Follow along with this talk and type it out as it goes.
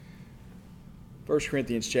1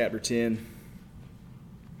 Corinthians chapter 10.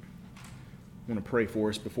 I want to pray for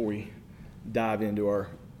us before we dive into our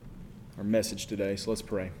message today. So let's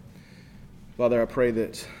pray. Father, I pray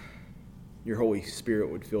that your Holy Spirit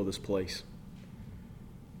would fill this place,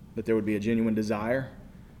 that there would be a genuine desire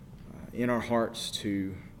in our hearts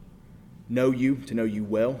to know you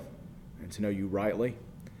well, and to know you rightly.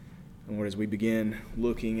 And Lord, as we begin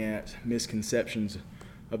looking at misconceptions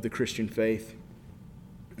of the Christian faith,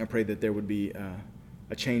 I pray that there would be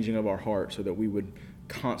a changing of our heart so that we would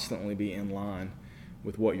constantly be in line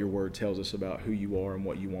with what your word tells us about who you are and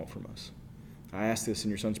what you want from us. I ask this in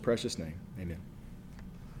your Son's precious name. Amen.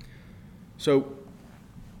 So,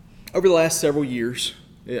 over the last several years,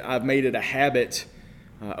 I've made it a habit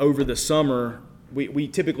over the summer. We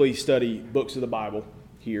typically study books of the Bible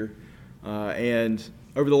here, and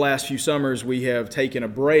over the last few summers, we have taken a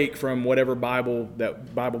break from whatever Bible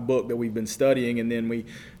book that we've been studying, and then we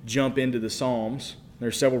jump into the Psalms.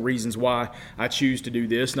 There's several reasons why I choose to do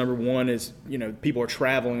this. Number one is, people are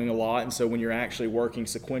traveling a lot, and so when you're actually working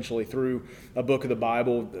sequentially through a book of the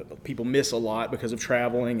Bible, people miss a lot because of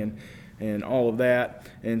traveling and all of that.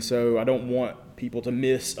 And so I don't want people to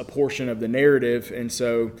miss a portion of the narrative, and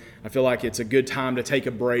so I feel like it's a good time to take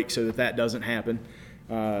a break so that doesn't happen.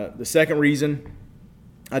 The second reason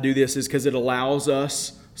I do this is because it allows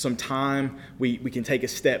us some time. We can take a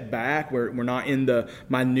step back. We're not in the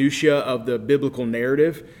minutia of the biblical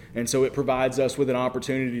narrative, and so it provides us with an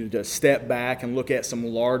opportunity to step back and look at some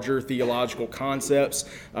larger theological concepts,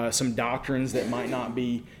 some doctrines that might not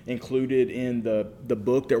be included in the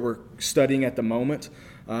book that we're studying at the moment.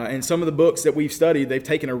 And some of the books that we've studied, they've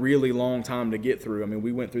taken a really long time to get through. I mean,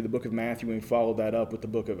 we went through the book of Matthew and we followed that up with the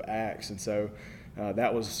book of Acts, and so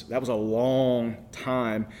that was a long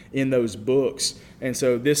time in those books. And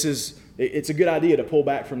so it's a good idea to pull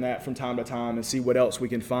back from that from time to time and see what else we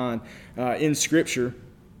can find in Scripture.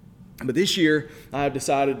 But this year, I've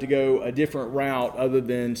decided to go a different route other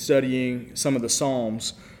than studying some of the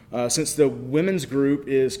Psalms. Since the women's group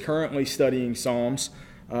is currently studying Psalms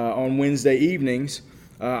on Wednesday evenings,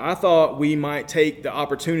 I thought we might take the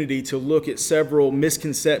opportunity to look at several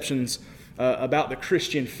misconceptions about the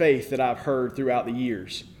Christian faith that I've heard throughout the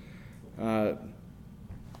years.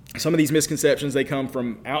 Some of these misconceptions, they come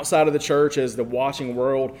from outside of the church as the watching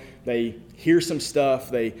world. They hear some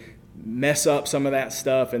stuff, they mess up some of that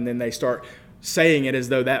stuff, and then they start saying it as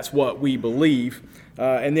though that's what we believe.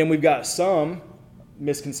 And then we've got some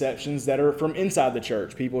misconceptions that are from inside the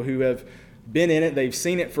church, people who have been in it, they've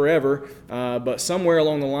seen it forever, but somewhere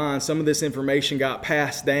along the line, some of this information got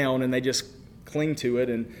passed down and they just cling to it,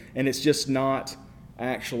 and it's just not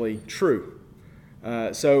actually true.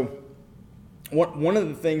 So one of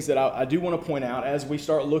the things that I do want to point out as we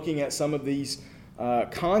start looking at some of these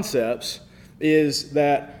concepts is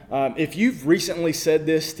that if you've recently said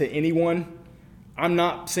this to anyone, I'm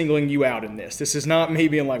not singling you out in this. This is not me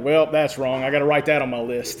being like, well, that's wrong, I got to write that on my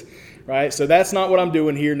list, right? So that's not what I'm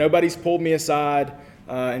doing here. Nobody's pulled me aside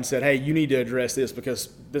and said, hey, you need to address this because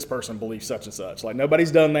this person believes such and such. Like,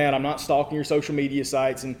 nobody's done that. I'm not stalking your social media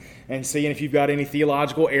sites and seeing if you've got any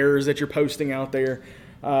theological errors that you're posting out there.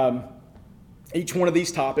 Each one of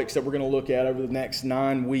these topics that we're going to look at over the next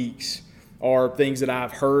 9 weeks are things that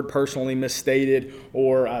I've heard personally misstated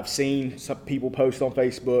or I've seen some people post on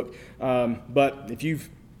Facebook. But if you've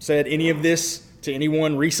said any of this to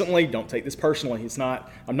anyone recently, don't take this personally.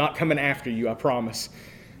 I'm not coming after you, I promise.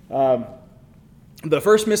 The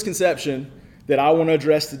first misconception that I want to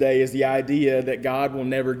address today is the idea that God will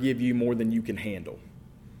never give you more than you can handle.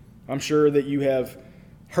 I'm sure that you have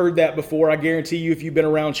heard that before. I guarantee you, if you've been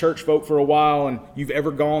around church folk for a while and you've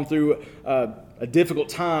ever gone through a difficult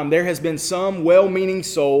time, there has been some well-meaning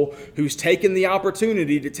soul who's taken the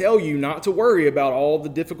opportunity to tell you not to worry about all the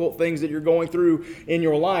difficult things that you're going through in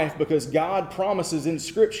your life, because God promises in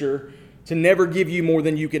Scripture to never give you more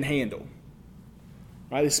than you can handle.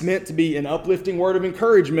 Right? It's meant to be an uplifting word of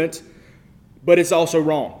encouragement, but it's also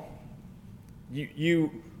wrong.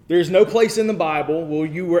 There's no place in the Bible where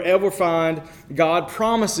you will ever find God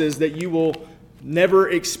promises that you will never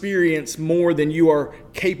experience more than you are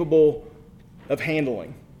capable of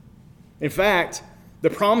handling. In fact, the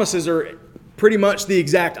promises are pretty much the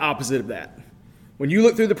exact opposite of that. When you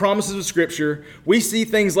look through the promises of Scripture, we see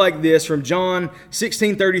things like this from John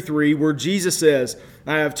 16:33, where Jesus says,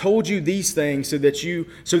 I have told you these things so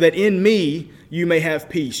that in me you may have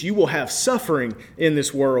peace. You will have suffering in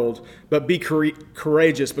this world, but be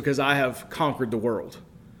courageous because I have conquered the world.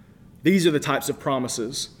 These are the types of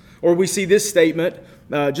promises. Or we see this statement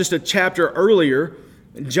just a chapter earlier,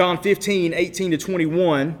 John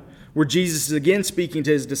 15:18-21, where Jesus is again speaking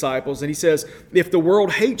to his disciples, and he says, "If the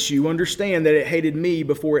world hates you, understand that it hated me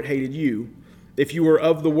before it hated you. If you were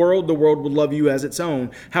of the world would love you as its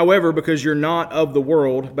own. However, because you're not of the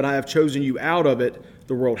world, but I have chosen you out of it,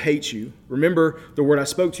 the world hates you. Remember the word I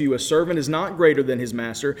spoke to you, a servant is not greater than his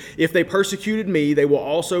master. If they persecuted me, they will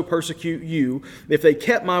also persecute you. If they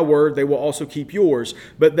kept my word, they will also keep yours.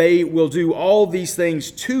 But they will do all these things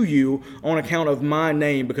to you on account of my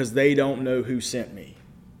name, because they don't know who sent me."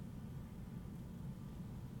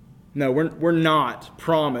 No, we're not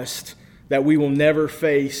promised that we will never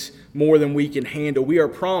face more than we can handle. We are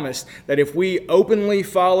promised that if we openly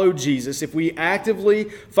follow Jesus, if we actively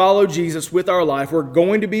follow Jesus with our life, we're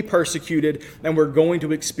going to be persecuted and we're going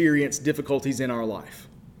to experience difficulties in our life.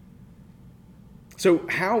 So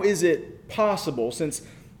how is it possible, since,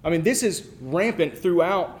 this is rampant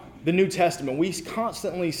throughout the New Testament. We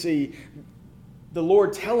constantly see the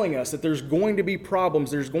Lord telling us that there's going to be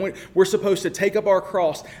problems. We're supposed to take up our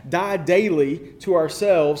cross, die daily to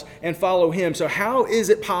ourselves, and follow Him. So how is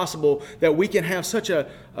it possible that we can have such a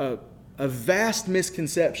vast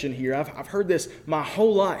misconception here? I've heard this my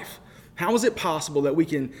whole life. How is it possible that we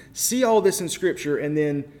can see all this in Scripture and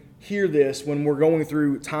then hear this when we're going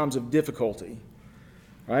through times of difficulty?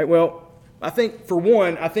 All right, well, I think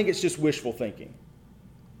it's just wishful thinking.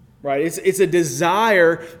 Right? It's a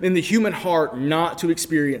desire in the human heart not to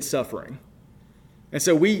experience suffering. And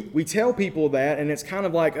so we tell people that, and it's kind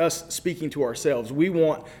of like us speaking to ourselves. We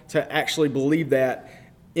want to actually believe that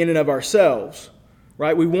in and of ourselves.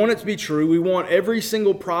 Right? We want it to be true. We want every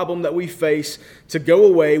single problem that we face to go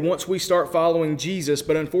away once we start following Jesus,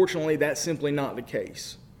 but unfortunately that's simply not the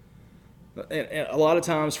case. And a lot of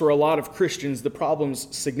times for a lot of Christians, the problems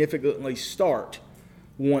significantly start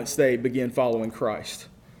once they begin following Christ.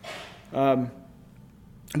 But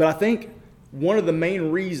I think one of the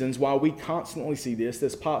main reasons why we constantly see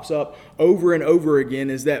this pops up over and over again,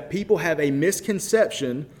 is that people have a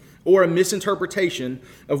misconception or a misinterpretation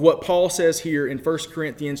of what Paul says here in 1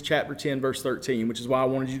 Corinthians chapter 10, verse 13, which is why I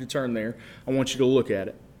wanted you to turn there. I want you to look at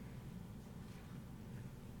it.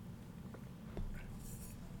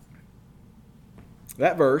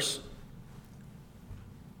 That verse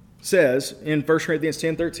says in 1 Corinthians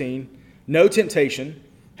 10:13, "No temptation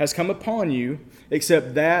has come upon you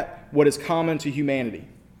except that what is common to humanity.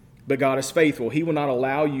 But God is faithful. He will not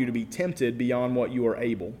allow you to be tempted beyond what you are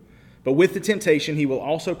able. But with the temptation, He will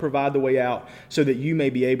also provide the way out so that you may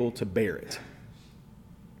be able to bear it."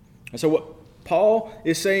 And so what Paul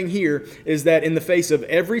is saying here is that in the face of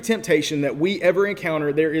every temptation that we ever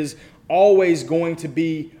encounter, there is always going to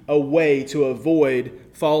be a way to avoid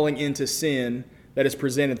falling into sin that is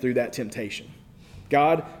presented through that temptation.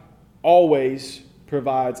 God always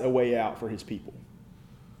provides a way out for His people.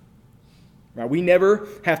 Right? We never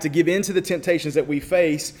have to give in to the temptations that we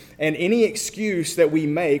face, and any excuse that we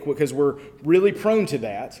make, because we're really prone to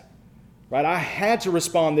that. Right? I had to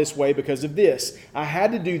respond this way because of this. I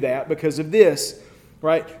had to do that because of this.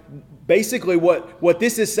 Right? Basically, what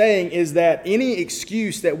this is saying is that any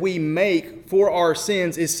excuse that we make for our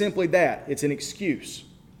sins is simply that. It's an excuse.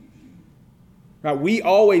 Right? We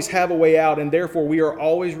always have a way out, and therefore we are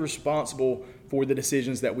always responsible for the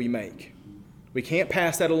decisions that we make. We can't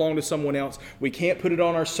pass that along to someone else. We can't put it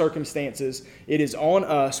on our circumstances. It is on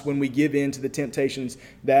us when we give in to the temptations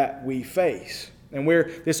that we face. And where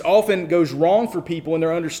this often goes wrong for people in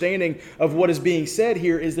their understanding of what is being said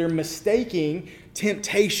here is they're mistaking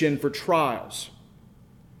temptation for trials.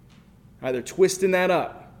 Right, they're twisting that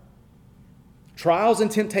up. Trials and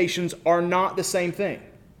temptations are not the same thing.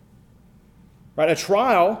 Right? A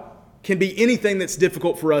trial can be anything that's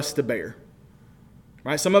difficult for us to bear.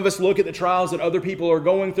 Right? Some of us look at the trials that other people are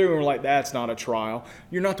going through and we're like, that's not a trial.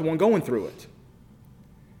 You're not the one going through it.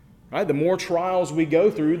 Right? The more trials we go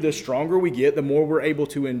through, the stronger we get, the more we're able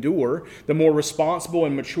to endure, the more responsible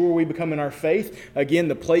and mature we become in our faith. Again,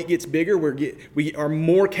 the plate gets bigger. We are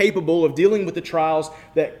more capable of dealing with the trials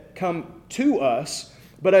that come to us.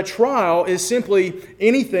 But a trial is simply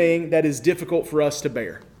anything that is difficult for us to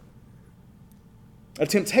bear. A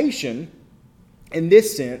temptation, in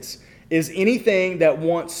this sense, is anything that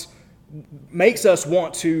makes us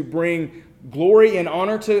want to bring glory and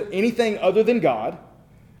honor to anything other than God,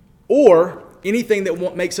 or anything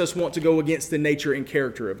that makes us want to go against the nature and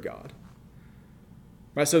character of God.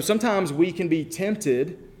 Right? So sometimes we can be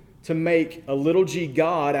tempted to make a little g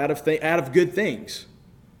God out of good things.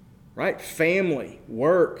 Right? Family,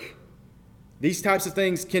 work, these types of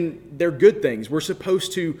things they're good things. We're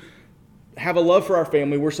supposed to have a love for our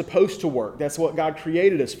family. We're supposed to work. That's what God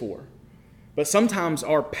created us for. But sometimes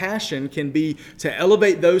our passion can be to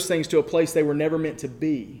elevate those things to a place they were never meant to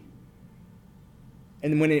be.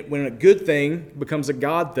 And when a good thing becomes a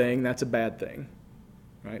God thing, that's a bad thing.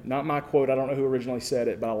 Right? Not my quote. I don't know who originally said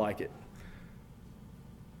it, but I like it.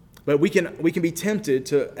 But we can be tempted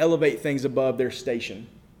to elevate things above their station.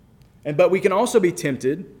 But we can also be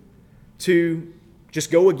tempted to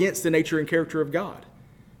just go against the nature and character of God.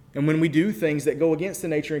 And when we do things that go against the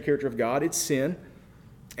nature and character of God, it's sin.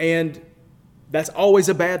 And that's always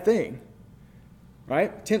a bad thing.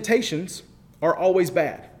 Right? Temptations are always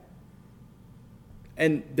bad.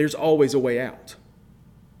 And there's always a way out.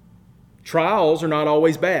 Trials are not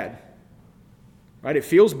always bad. Right? It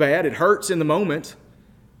feels bad. It hurts in the moment.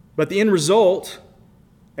 But the end result,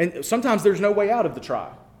 and sometimes there's no way out of the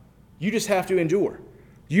trial. You just have to endure.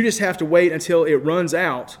 You just have to wait until it runs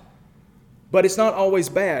out. But it's not always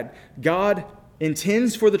bad. God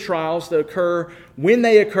intends for the trials to occur when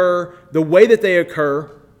they occur, the way that they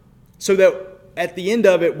occur, so that at the end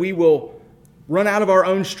of it, we will run out of our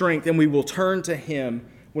own strength and we will turn to Him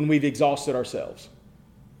when we've exhausted ourselves.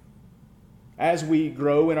 As we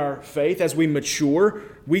grow in our faith, as we mature,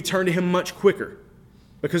 we turn to Him much quicker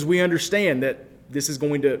because we understand that this is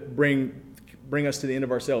going to bring us to the end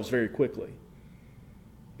of ourselves very quickly.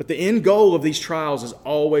 But the end goal of these trials is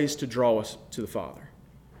always to draw us to the Father.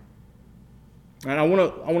 And I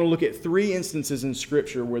want to look at 3 instances in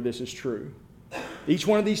Scripture where this is true. Each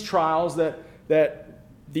one of these trials that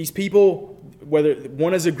these people, whether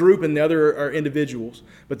one is a group and the other are individuals,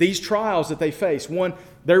 but these trials that they face, one,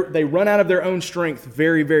 they run out of their own strength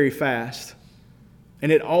very, very fast.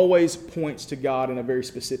 And it always points to God in a very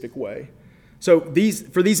specific way. So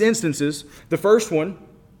for these instances, the first one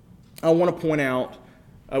I want to point out,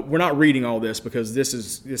 we're not reading all this because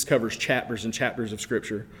this covers chapters and chapters of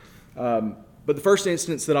Scripture. But the first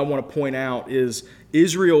instance that I want to point out is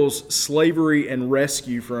Israel's slavery and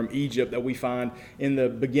rescue from Egypt that we find in the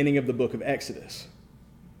beginning of the book of Exodus.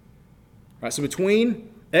 All right, so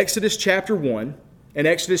between Exodus chapter 1 and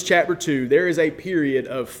Exodus chapter 2, there is a period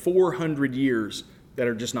of 400 years that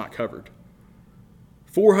are just not covered.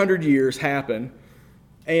 400 years happen,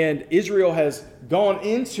 and Israel has gone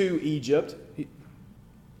into Egypt.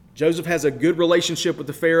 Joseph has a good relationship with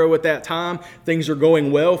the Pharaoh at that time. Things are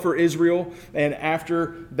going well for Israel. And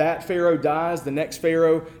after that Pharaoh dies, the next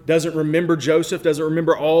Pharaoh doesn't remember Joseph, doesn't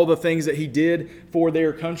remember all the things that he did for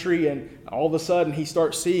their country. And all of a sudden, he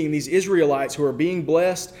starts seeing these Israelites who are being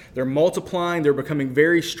blessed. They're multiplying. They're becoming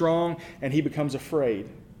very strong. And he becomes afraid.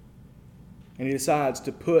 And he decides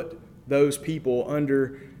to put those people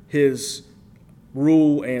under his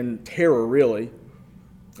rule and terror, really.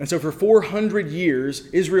 And so for 400 years,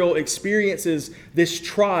 Israel experiences this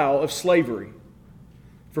trial of slavery.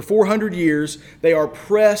 For 400 years, they are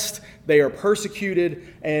pressed, they are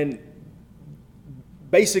persecuted, and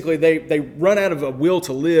basically they run out of a will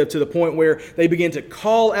to live to the point where they begin to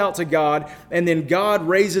call out to God, and then God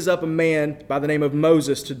raises up a man by the name of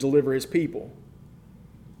Moses to deliver his people.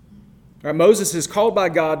 Right, Moses is called by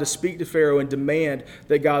God to speak to Pharaoh and demand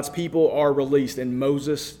that God's people are released, and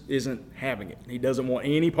Moses isn't having it. He doesn't want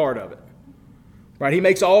any part of it. Right? He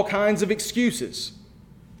makes all kinds of excuses.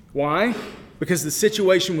 Why? Because the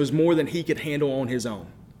situation was more than he could handle on his own.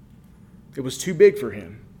 It was too big for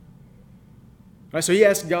him. Right, so he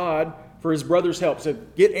asked God for his brother's help. He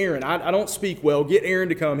said, get Aaron. I don't speak well. Get Aaron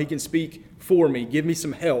to come. He can speak for me. Give me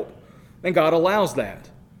some help. And God allows that.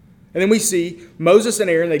 And then we see Moses and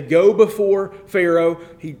Aaron, they go before Pharaoh.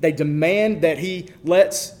 They demand that he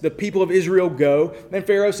lets the people of Israel go. And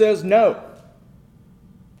Pharaoh says no.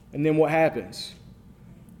 And then what happens?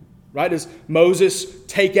 Right? Does Moses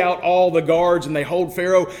take out all the guards and they hold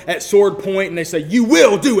Pharaoh at sword point and they say, you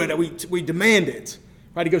will do it. We demand it.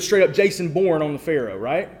 Right? He goes straight up Jason Bourne on the Pharaoh,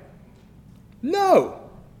 right? No.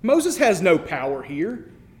 Moses has no power here.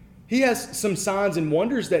 He has some signs and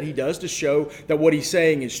wonders that he does to show that what he's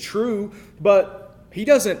saying is true, but he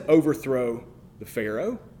doesn't overthrow the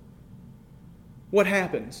Pharaoh. What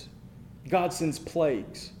happens? God sends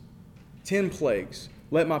plagues. 10 plagues.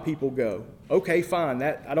 Let my people go. Okay, fine.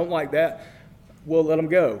 I don't like that. Well, let them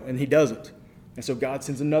go. And he doesn't. And so God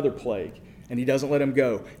sends another plague, and he doesn't let him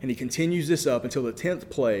go. And he continues this up until the 10th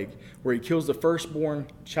plague, where he kills the firstborn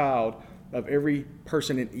child of every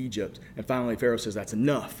person in Egypt. And finally, Pharaoh says, that's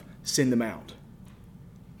enough. Send them out.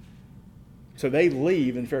 So they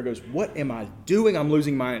leave, and Pharaoh goes, what am I doing? I'm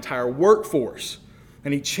losing my entire workforce.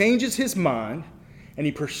 And he changes his mind, and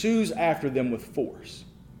he pursues after them with force.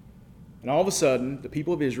 And all of a sudden, the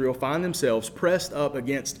people of Israel find themselves pressed up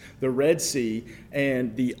against the Red Sea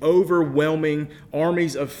and the overwhelming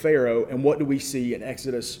armies of Pharaoh. And what do we see in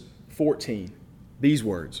Exodus 14? These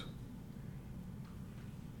words.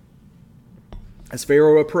 As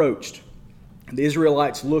Pharaoh approached, The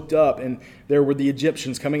Israelites looked up, and there were the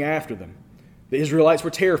Egyptians coming after them. The Israelites were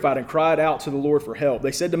terrified and cried out to the Lord for help.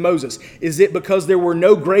 They said to Moses, "Is it because there were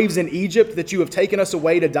no graves in Egypt that you have taken us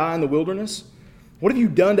away to die in the wilderness? What have you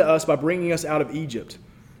done to us by bringing us out of Egypt?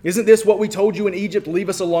 Isn't this what we told you in Egypt? Leave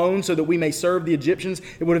us alone so that we may serve the Egyptians.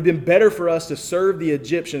 It would have been better for us to serve the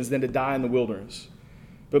Egyptians than to die in the wilderness."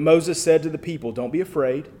 But Moses said to the people, "Don't be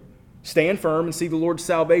afraid. Stand firm and see the Lord's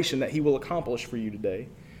salvation that he will accomplish for you today.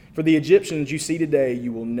 For the Egyptians you see today,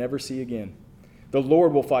 you will never see again. The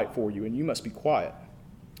Lord will fight for you, and you must be quiet."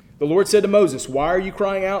 The Lord said to Moses, "Why are you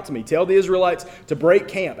crying out to me? Tell the Israelites to break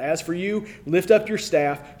camp. As for you, lift up your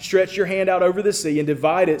staff, stretch your hand out over the sea, and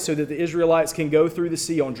divide it so that the Israelites can go through the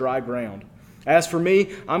sea on dry ground. As for me,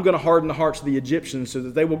 I'm going to harden the hearts of the Egyptians so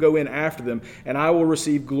that they will go in after them, and I will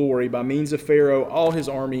receive glory by means of Pharaoh, all his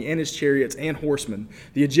army, and his chariots and horsemen.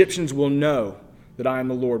 The Egyptians will know that I am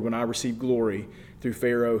the Lord when I receive glory through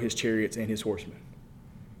Pharaoh, his chariots, and his horsemen."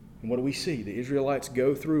 And what do we see? The Israelites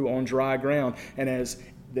go through on dry ground, and as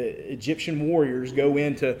the Egyptian warriors go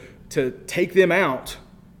in to take them out,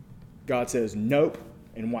 God says, "Nope,"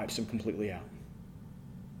 and wipes them completely out.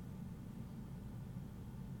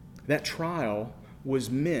 That trial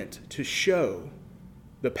was meant to show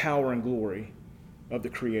the power and glory of the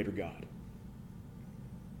Creator God.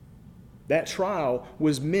 That trial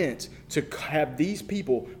was meant to have these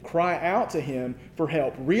people cry out to him for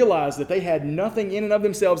help, realize that they had nothing in and of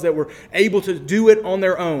themselves that were able to do it on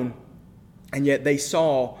their own, and yet they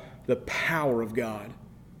saw the power of God.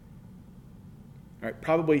 All right,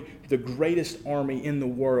 probably the greatest army in the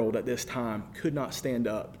world at this time could not stand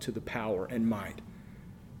up to the power and might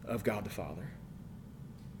of God the Father.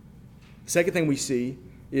 The second thing we see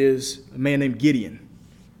is a man named Gideon.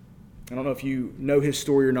 I don't know if you know his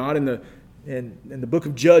story or not. In the book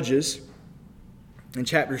of Judges, in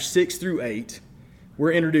chapters 6 through 8,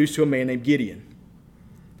 we're introduced to a man named Gideon.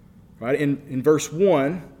 Right? In verse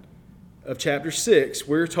 1 of chapter 6,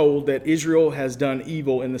 we're told that Israel has done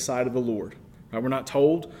evil in the sight of the Lord. Right? We're not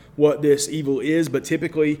told what this evil is, but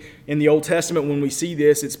typically in the Old Testament when we see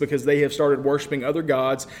this, it's because they have started worshiping other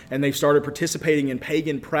gods and they've started participating in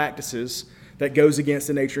pagan practices that goes against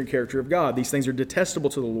the nature and character of God. These things are detestable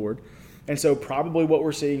to the Lord. And so probably what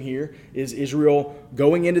we're seeing here is Israel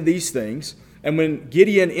going into these things. And when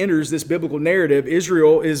Gideon enters this biblical narrative,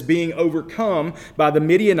 Israel is being overcome by the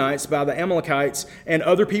Midianites, by the Amalekites, and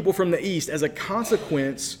other people from the east as a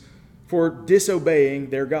consequence for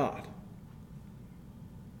disobeying their God.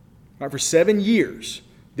 Right, for 7 years,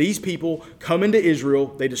 these people come into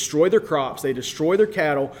Israel, they destroy their crops, they destroy their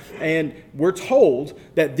cattle, and we're told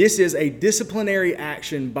that this is a disciplinary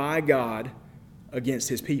action by God against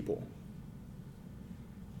his people.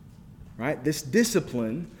 Right? This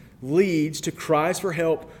discipline leads to cries for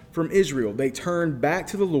help from Israel. They turn back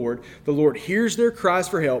to the Lord. The Lord hears their cries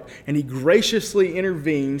for help, and he graciously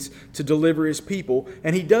intervenes to deliver his people.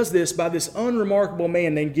 And he does this by this unremarkable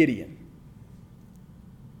man named Gideon.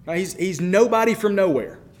 Right? He's nobody from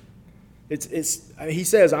nowhere. He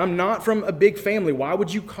says, "I'm not from a big family. Why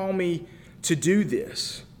would you call me to do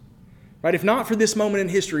this?" Right? If not for this moment in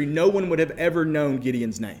history, no one would have ever known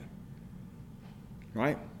Gideon's name.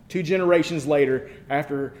 Right? 2 generations later,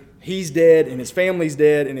 after he's dead and his family's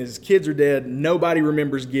dead and his kids are dead, nobody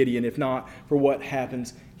remembers Gideon if not for what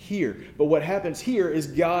happens here. But what happens here is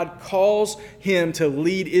God calls him to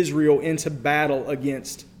lead Israel into battle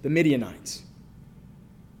against the Midianites.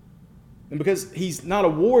 And because he's not a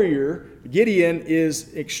warrior, Gideon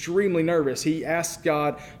is extremely nervous. He asks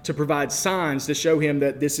God to provide signs to show him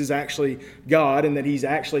that this is actually God and that he's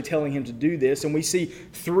actually telling him to do this. And we see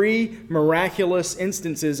 3 miraculous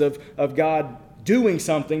instances of God doing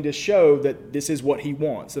something to show that this is what he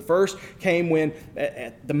wants. The first came when,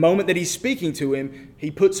 at the moment that he's speaking to him, he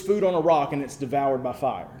puts food on a rock and it's devoured by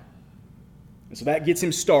fire. And so that gets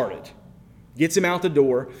him started. Gets him out the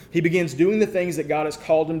door. He begins doing the things that God has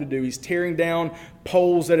called him to do. He's tearing down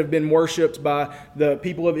poles that have been worshipped by the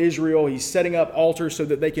people of Israel. He's setting up altars so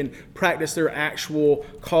that they can practice their actual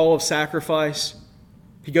call of sacrifice.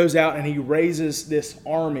 He goes out and he raises this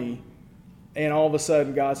army, and all of a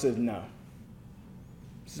sudden God says, "No."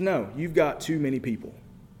 He says, "No, you've got too many people."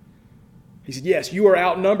 He said, "Yes, you are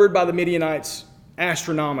outnumbered by the Midianites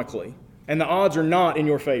astronomically, and the odds are not in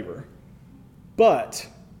your favor. But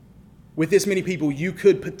with this many people, you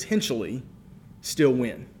could potentially still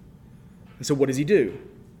win." And so what does he do?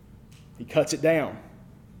 He cuts it down.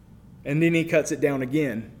 And then he cuts it down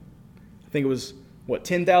again. I think it was,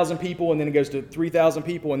 10,000 people, and then it goes to 3,000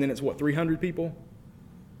 people, and then it's 300 people?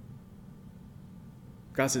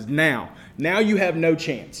 God says, now you have no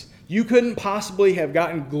chance. You couldn't possibly have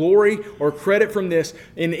gotten glory or credit from this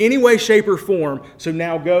in any way, shape, or form, so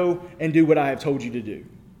now go and do what I have told you to do.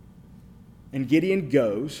 And Gideon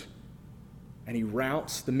goes, and he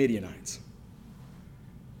routs the Midianites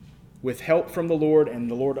with help from the Lord and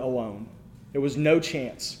the Lord alone. There was no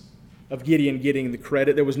chance of Gideon getting the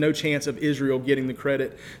credit. There was no chance of Israel getting the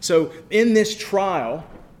credit. So in this trial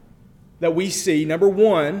that we see, number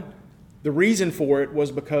one, the reason for it was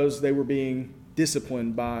because they were being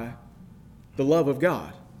disciplined by the love of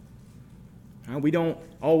God. Now, we don't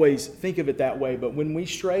always think of it that way, but when we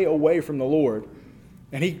stray away from the Lord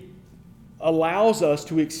and He allows us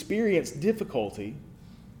to experience difficulty,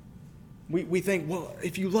 we think, well,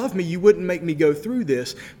 if you love me, you wouldn't make me go through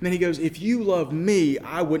this. And then He goes, if you love me,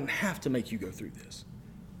 I wouldn't have to make you go through this.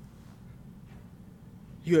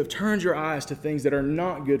 You have turned your eyes to things that are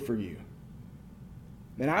not good for you.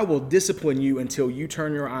 And I will discipline you until you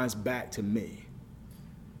turn your eyes back to me.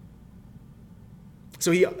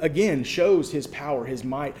 So He again shows His power, His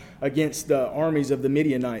might against the armies of the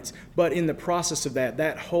Midianites. But in the process of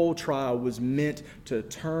that whole trial was meant to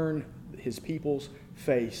turn His people's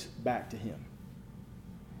face back to Him.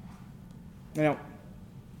 Now,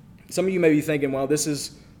 some of you may be thinking, well, this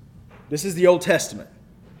is the Old Testament,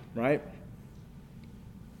 right?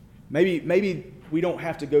 Maybe we don't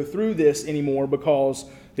have to go through this anymore because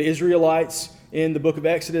the Israelites in the book of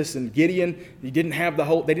Exodus and Gideon, they didn't have the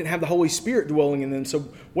Holy Spirit dwelling in them. So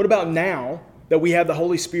what about now that we have the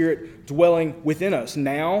Holy Spirit dwelling within us?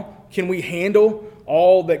 Now, can we handle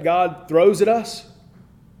all that God throws at us?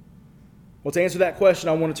 Well, to answer that question,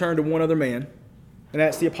 I want to turn to one other man, and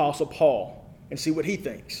that's the Apostle Paul, and see what he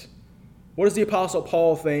thinks. What does the Apostle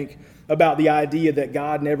Paul think about the idea that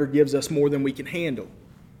God never gives us more than we can handle?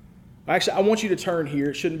 Actually, I want you to turn here.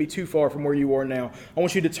 It shouldn't be too far from where you are now. I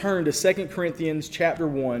want you to turn to 2 Corinthians chapter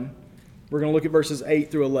 1. We're going to look at verses 8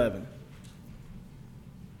 through 11.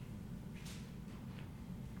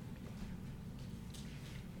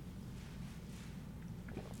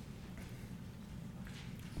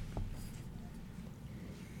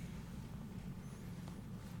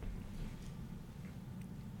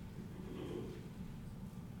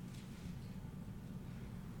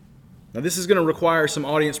 Now, this is going to require some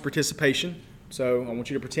audience participation, so I want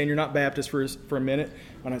you to pretend you're not Baptist for a minute,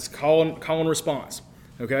 and it's call and response,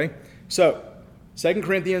 okay? So, 2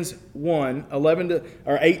 Corinthians 1,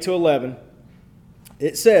 8 to 11,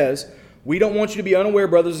 it says, "We don't want you to be unaware,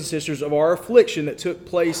 brothers and sisters, of our affliction that took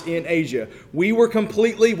place in Asia. We were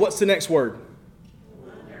completely," what's the next word?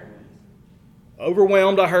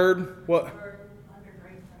 Overwhelmed, I heard. What?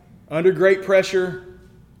 Under great pressure.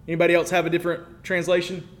 Anybody else have a different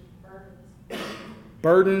translation?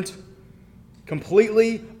 Burdened,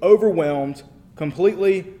 completely overwhelmed,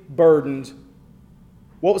 completely burdened.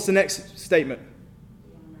 What was the next statement?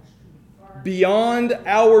 Beyond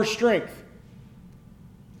our strength.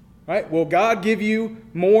 Right? Will God give you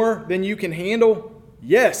more than you can handle?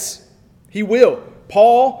 Yes, He will.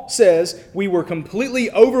 Paul says we were completely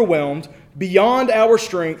overwhelmed, beyond our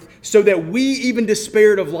strength, so that we even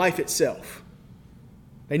despaired of life itself.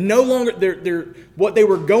 They no longer, what they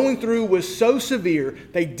were going through was so severe,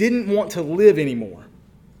 they didn't want to live anymore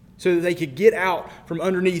so that they could get out from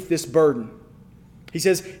underneath this burden. He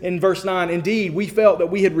says in verse 9, "Indeed, we felt that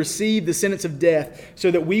we had received the sentence of death so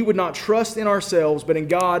that we would not trust in ourselves, but in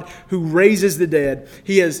God who raises the dead.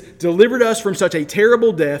 He has delivered us from such a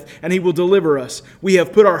terrible death, and He will deliver us. We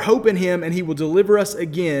have put our hope in Him, and He will deliver us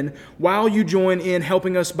again. While you join in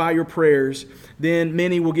helping us by your prayers, then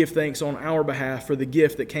many will give thanks on our behalf for the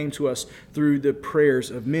gift that came to us through the prayers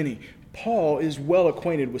of many." Paul is well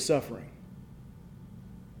acquainted with suffering.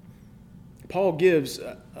 Paul gives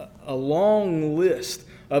a long list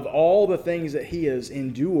of all the things that he has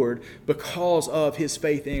endured because of his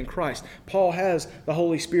faith in Christ. Paul has the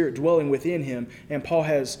Holy Spirit dwelling within him, and Paul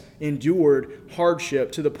has endured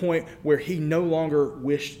hardship to the point where he no longer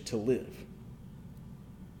wished to live.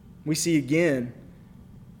 We see again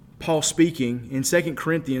Paul speaking in 2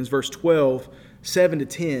 Corinthians verse 12, 7 to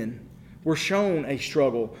 10. We're shown a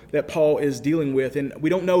struggle that Paul is dealing with, and we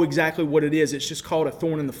don't know exactly what it is. It's just called a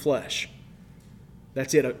thorn in the flesh.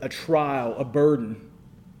 That's it, a trial, a burden.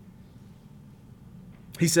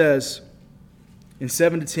 He says in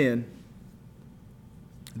 7 to 10,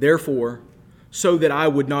 "Therefore, so that I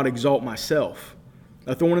would not exalt myself,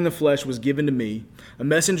 a thorn in the flesh was given to me, a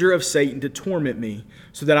messenger of Satan to torment me,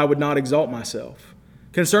 so that I would not exalt myself.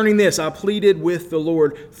 Concerning this, I pleaded with the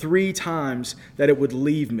Lord 3 times that it would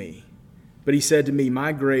leave me. But He said to me,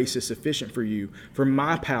 'My grace is sufficient for you, for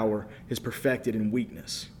my power is perfected in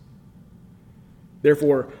weakness.'"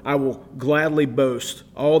 Therefore, I will gladly boast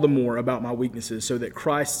all the more about my weaknesses, so that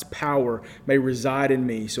Christ's power may reside in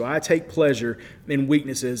me. So I take pleasure in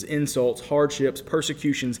weaknesses, insults, hardships,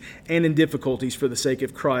 persecutions, and in difficulties for the sake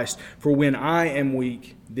of Christ. For when I am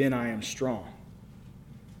weak, then I am strong.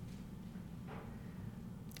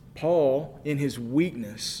 Paul, in his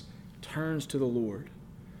weakness, turns to the Lord.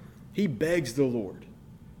 He begs the Lord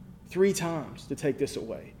 3 times to take this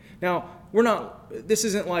away. Now, this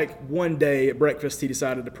isn't like one day at breakfast he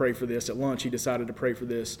decided to pray for this, at lunch he decided to pray for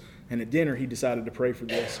this, and at dinner he decided to pray for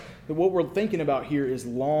this. But what we're thinking about here is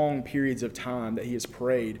long periods of time that he has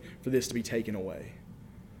prayed for this to be taken away.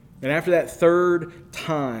 And after that 3rd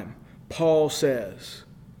time, Paul says,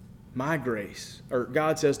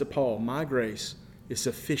 God says to Paul, my grace is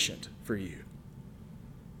sufficient for you.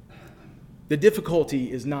 The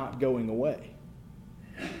difficulty is not going away.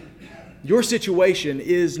 Your situation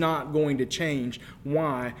is not going to change.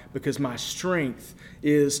 Why? Because my strength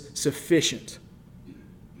is sufficient.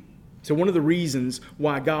 So one of the reasons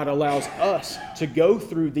why God allows us to go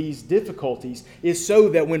through these difficulties is so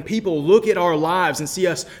that when people look at our lives and see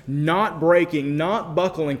us not breaking, not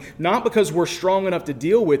buckling, not because we're strong enough to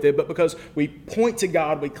deal with it, but because we point to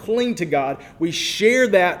God, we cling to God, we share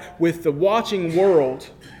that with the watching world,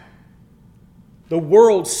 the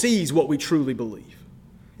world sees what we truly believe.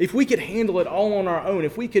 If we could handle it all on our own,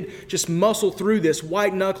 if we could just muscle through this,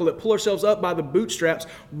 white knuckle it, pull ourselves up by the bootstraps,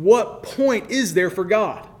 what point is there for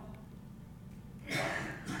God?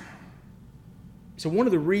 So one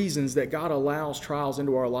of the reasons that God allows trials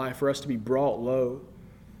into our life for us to be brought low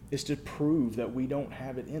is to prove that we don't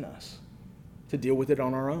have it in us to deal with it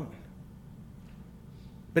on our own.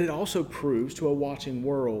 But it also proves to a watching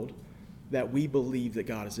world that we believe that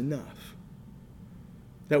God is enough,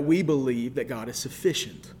 that we believe that God is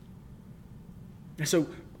sufficient. And so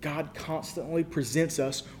God constantly presents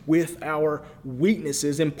us with our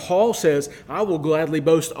weaknesses. And Paul says, I will gladly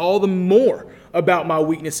boast all the more about my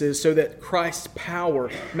weaknesses so that Christ's power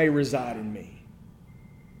may reside in me.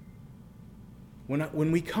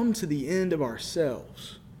 When we come to the end of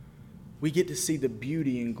ourselves, we get to see the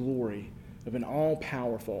beauty and glory of an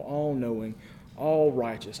all-powerful, all-knowing,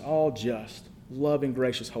 all-righteous, all-just, loving,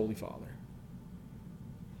 gracious, holy Father.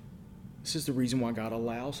 This is the reason why God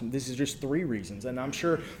allows him. This is just 3 reasons. And I'm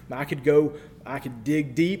sure I could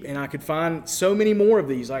dig deep and I could find so many more of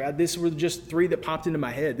these. This were just 3 that popped into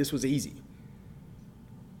my head. This was easy.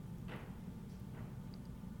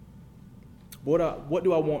 What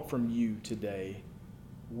do I want from you today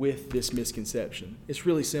with this misconception? It's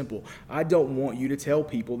really simple. I don't want you to tell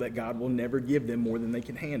people that God will never give them more than they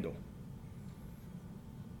can handle.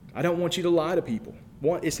 I don't want you to lie to people.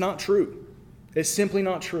 It's not true. It's simply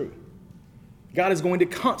not true. God is going to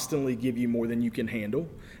constantly give you more than you can handle.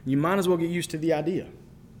 You might as well get used to the idea.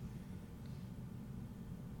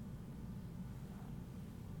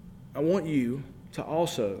 I want you to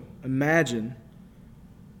also imagine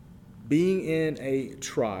being in a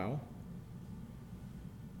trial.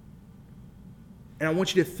 And I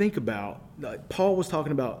want you to think about, like Paul was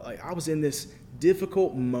talking about, I was in this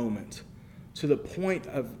difficult moment to the point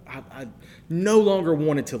of I no longer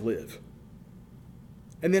wanted to live.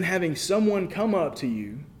 And then having someone come up to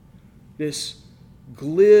you, this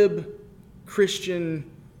glib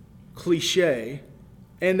Christian cliche,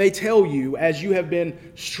 and they tell you, as you have been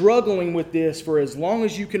struggling with this for as long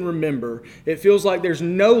as you can remember, it feels like there's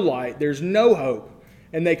no light, there's no hope.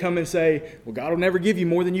 And they come and say, well, God will never give you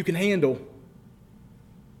more than you can handle.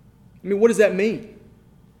 I mean, what does that mean?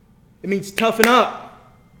 It means toughen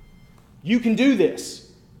up. You can do this.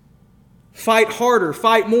 Fight harder,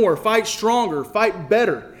 fight more, fight stronger, fight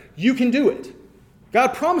better. You can do it.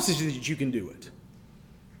 God promises you that you can do it.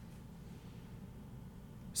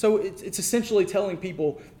 So it's essentially telling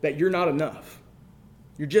people that you're not enough.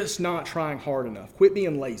 You're just not trying hard enough. Quit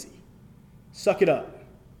being lazy. Suck it up.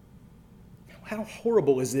 How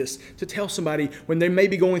horrible is this to tell somebody when they may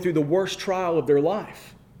be going through the worst trial of their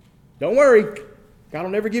life? Don't worry. God will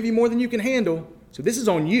never give you more than you can handle. So this is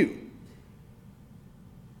on you.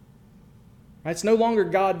 It's no longer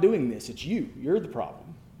God doing this. It's you. You're the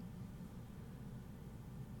problem.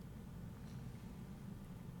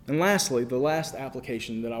 And lastly, the last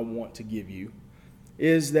application that I want to give you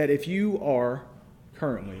is that if you are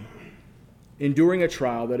currently enduring a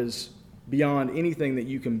trial that is beyond anything that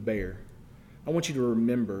you can bear, I want you to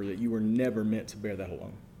remember that you were never meant to bear that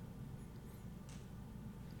alone.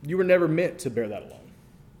 You were never meant to bear that alone.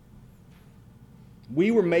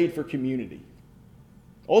 We were made for community.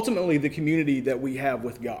 Ultimately, the community that we have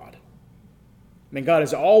with God. I mean, God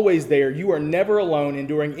is always there. You are never alone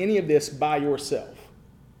enduring any of this by yourself.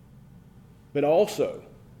 But also,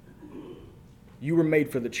 you were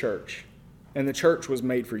made for the church, and the church was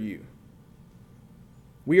made for you.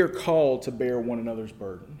 We are called to bear one another's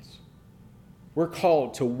burdens. We're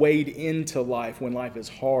called to wade into life when life is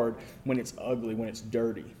hard, when it's ugly, when it's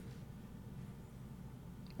dirty.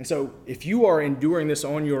 And so if you are enduring this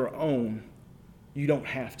on your own, you don't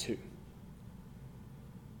have to.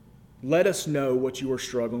 Let us know what you are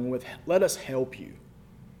struggling with. Let us help you.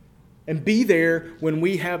 And be there when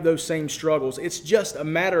we have those same struggles. It's just a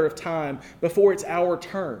matter of time before it's our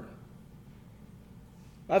turn.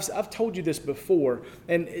 I've told you this before,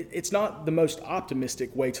 and it's not the most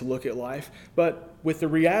optimistic way to look at life, but with the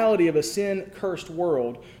reality of a sin-cursed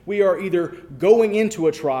world, we are either going into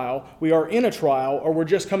a trial, we are in a trial, or we're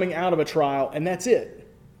just coming out of a trial, and that's it.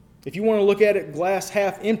 If you want to look at it glass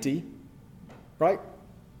half empty, right?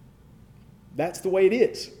 That's the way it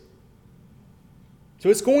is. So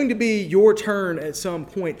it's going to be your turn at some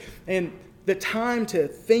point, and the time to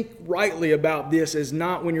think rightly about this is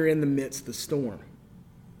not when you're in the midst of the storm.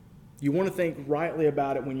 You want to think rightly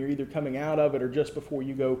about it when you're either coming out of it or just before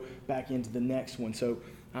you go back into the next one. So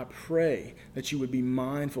I pray that you would be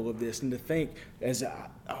mindful of this and to think as,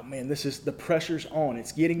 oh man, the pressure's on.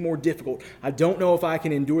 It's getting more difficult. I don't know if I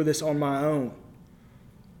can endure this on my own.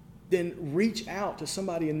 Then reach out to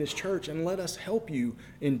somebody in this church and let us help you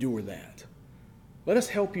endure that. Let us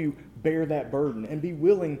help you bear that burden and be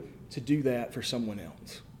willing to do that for someone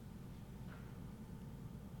else.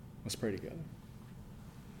 Let's pray together.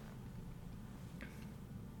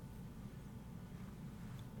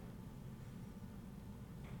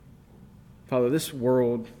 Father, this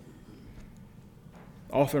world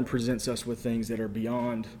often presents us with things that are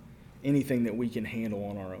beyond anything that we can handle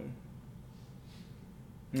on our own.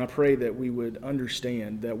 And I pray that we would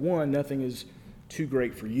understand that, one, nothing is too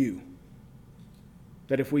great for you.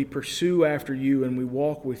 That if we pursue after you and we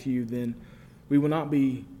walk with you, then you will not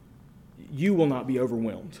be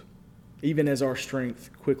overwhelmed, even as our strength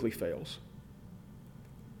quickly fails.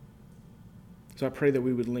 So I pray that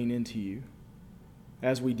we would lean into you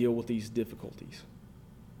as we deal with these difficulties.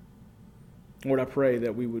 Lord, I pray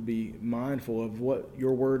that we would be mindful of what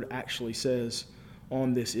your word actually says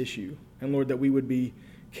on this issue. And Lord, that we would be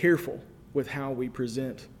careful with how we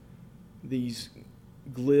present these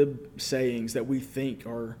glib sayings that we think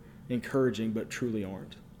are encouraging but truly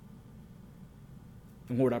aren't.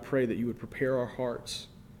 And Lord, I pray that you would prepare our hearts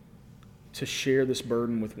to share this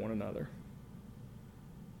burden with one another.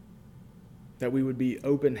 That we would be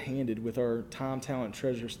open-handed with our time, talent,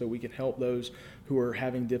 treasure so that we can help those who are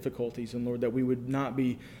having difficulties. And Lord, that we would not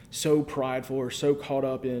be so prideful or so caught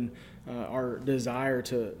up in our desire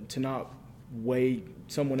to not weigh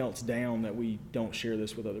someone else down that we don't share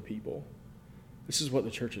this with other people. This is what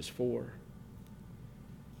the church is for.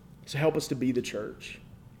 So help us to be the church.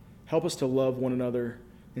 Help us to love one another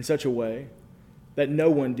in such a way that no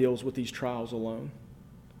one deals with these trials alone.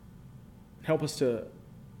 Help us to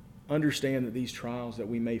understand that these trials that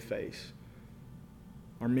we may face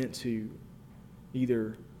are meant to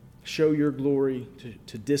either show your glory,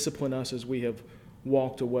 to discipline us as we have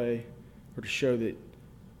walked away, or to show that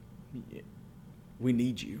we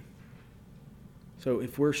need you. So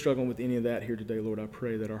if we're struggling with any of that here today, Lord, I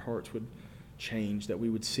pray that our hearts would change, that we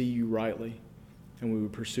would see you rightly, and we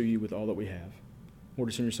would pursue you with all that we have. Lord,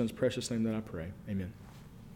 it's in your Son's precious name that I pray. Amen.